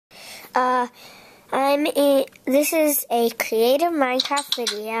This is a creative Minecraft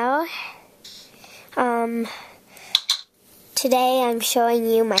video. Today I'm showing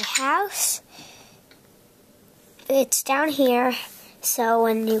you my house. It's down here, so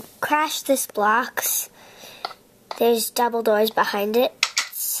when you crash this blocks, there's double doors behind it,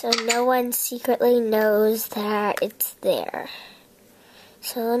 so no one secretly knows that it's there.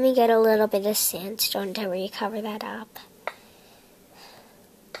 So let me get a little bit of sandstone to recover that up.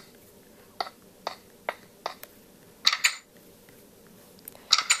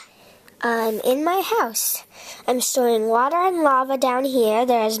 I'm in my house. I'm storing water and lava down here.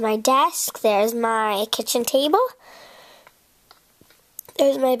 There's my desk. There's my kitchen table.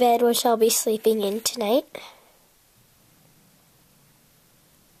 There's my bed, which I'll be sleeping in tonight.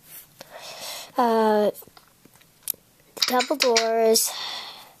 The double doors.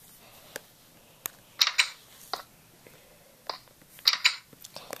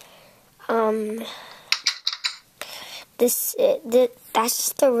 That's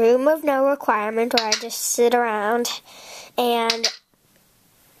just the room of no requirement where I just sit around, and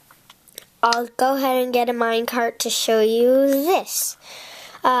I'll go ahead and get a minecart to show you this.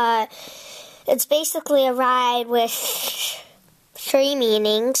 It's basically a ride with 3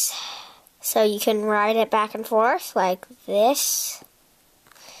 meanings, so you can ride it back and forth like this.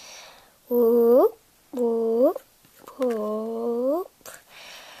 Whoop, whoop, whoop.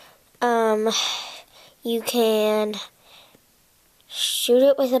 You can shoot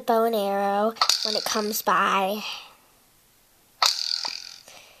it with a bow and arrow when it comes by.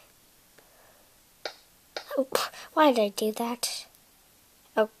 Oh, why did I do that?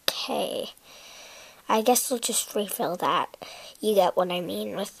 Okay. I guess we'll just refill that. You get what I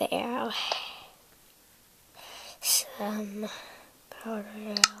mean with the arrow. Some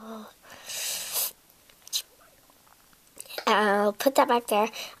powder. I'll put that back there.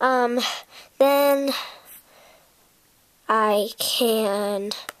 Then I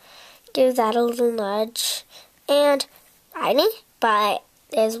can give that a little nudge and riding, but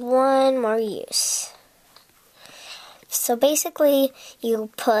there's one more use. So basically, you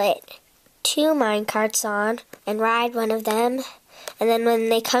put 2 minecarts on and ride one of them, and then when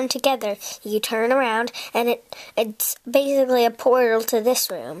they come together, you turn around, and it's basically a portal to this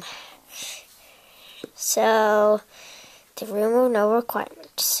room. So, the room of no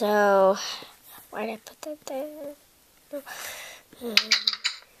requirement. So, why did I put that there?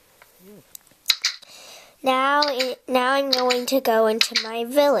 Now I'm going to go into my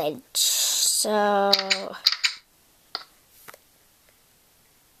village. So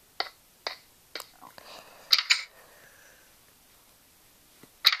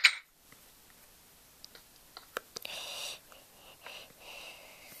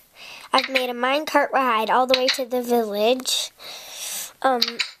I've made a minecart ride all the way to the village.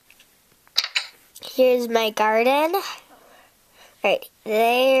 Here's my garden. Right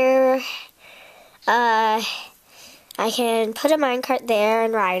there. I can put a minecart there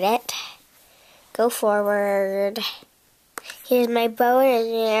and ride it. Go forward. Here's my bow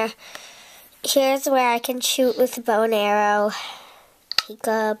and arrow. Here's where I can shoot with the bow and arrow. Take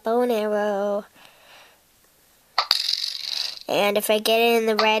a bow and arrow. And if I get it in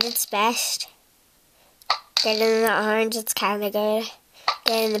the red, it's best. Get it in the orange, it's kind of good.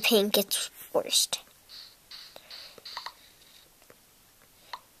 Get it in the pink, it's worst.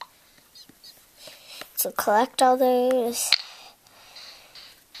 So collect all those.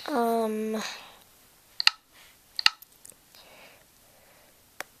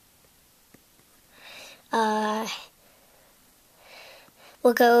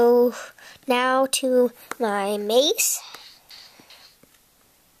 We'll go now to my mace.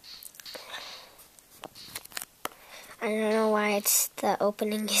 I don't know why the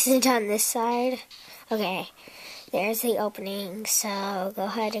opening isn't on this side. Okay, there's the opening, so go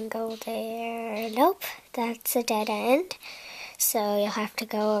ahead and go there. Nope, that's a dead end. So you'll have to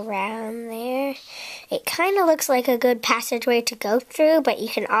go around there. It kind of looks like a good passageway to go through, but you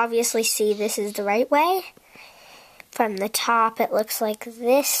can obviously see this is the right way. From the top, it looks like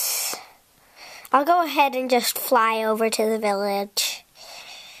this. I'll go ahead and just fly over to the village.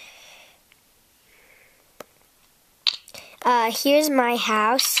 Here's my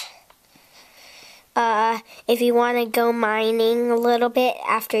house. If you want to go mining a little bit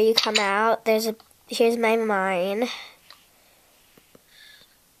after you come out, here's my mine.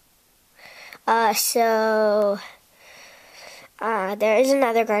 There is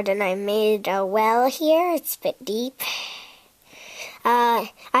another garden. I made a well here. It's a bit deep.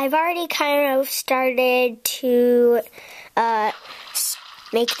 I've already kind of started to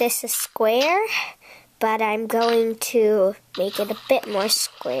make this a square, but I'm going to make it a bit more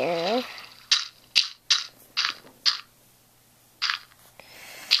square.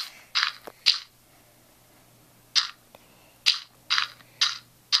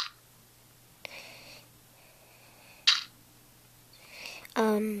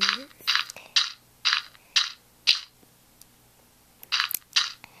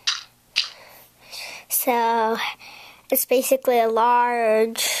 So it's basically a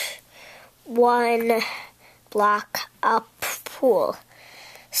large 1 block up pool.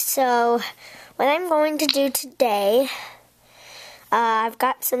 So what I'm going to do today, I've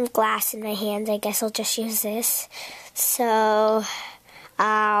got some glass in my hands. I guess I'll just use this. So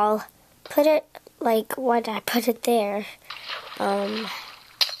I'll put it like what I put it there.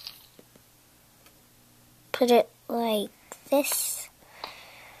 Put it like this.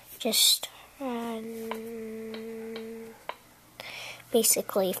 Just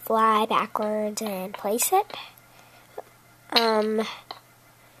basically fly backwards and place it.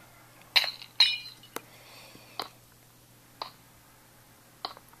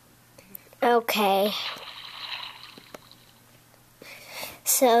 Okay.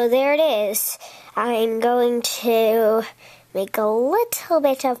 So there it is. I'm going to make a little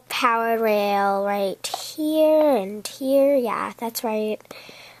bit of power rail right here and here. Yeah, that's right.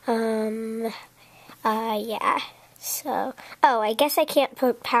 Yeah. So, I guess I can't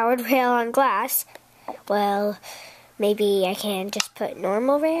put powered rail on glass. Well, maybe I can just put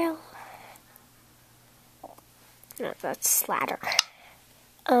normal rail. No, that's ladder.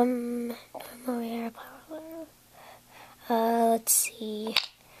 Normal rail, power rail. Let's see.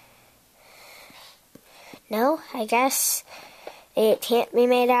 No, I guess it can't be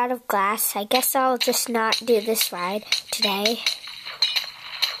made out of glass. I guess I'll just not do this ride today.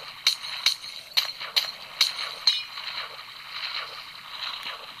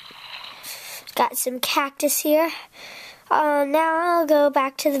 Got some cactus here. Now I'll go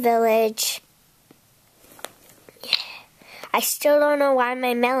back to the village. I still don't know why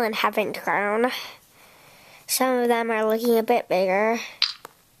my melon haven't grown. Some of them are looking a bit bigger.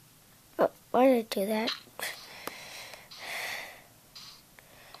 Oh, why did I do that?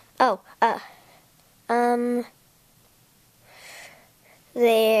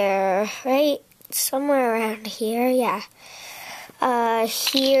 They're right somewhere around here, yeah.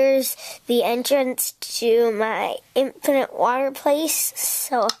 Here's the entrance to my infinite water place,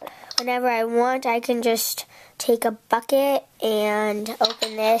 so whenever I want, I can just take a bucket and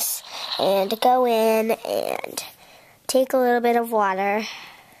open this and go in and take a little bit of water.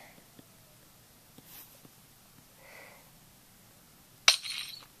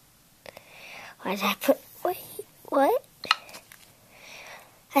 Why did I put, wait, what?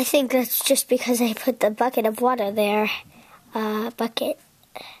 I think that's just because I put the bucket of water there. Bucket.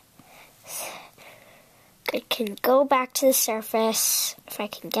 I can go back to the surface if I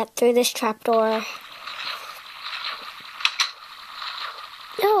can get through this trapdoor.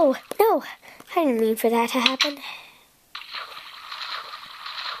 No, I didn't mean for that to happen.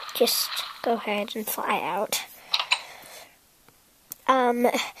 Just go ahead and fly out.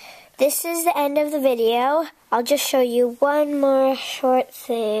 This is the end of the video. I'll just show you one more short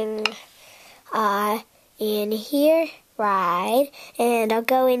thing. In here, ride, and I'll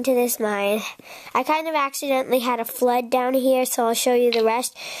go into this mine. I kind of accidentally had a flood down here, so I'll show you the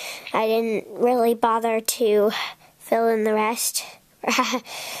rest. I didn't really bother to fill in the rest.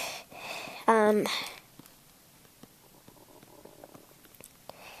 I'll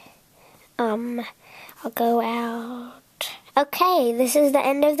go out. Okay, this is the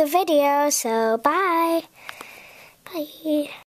end of the video, so bye. Bye.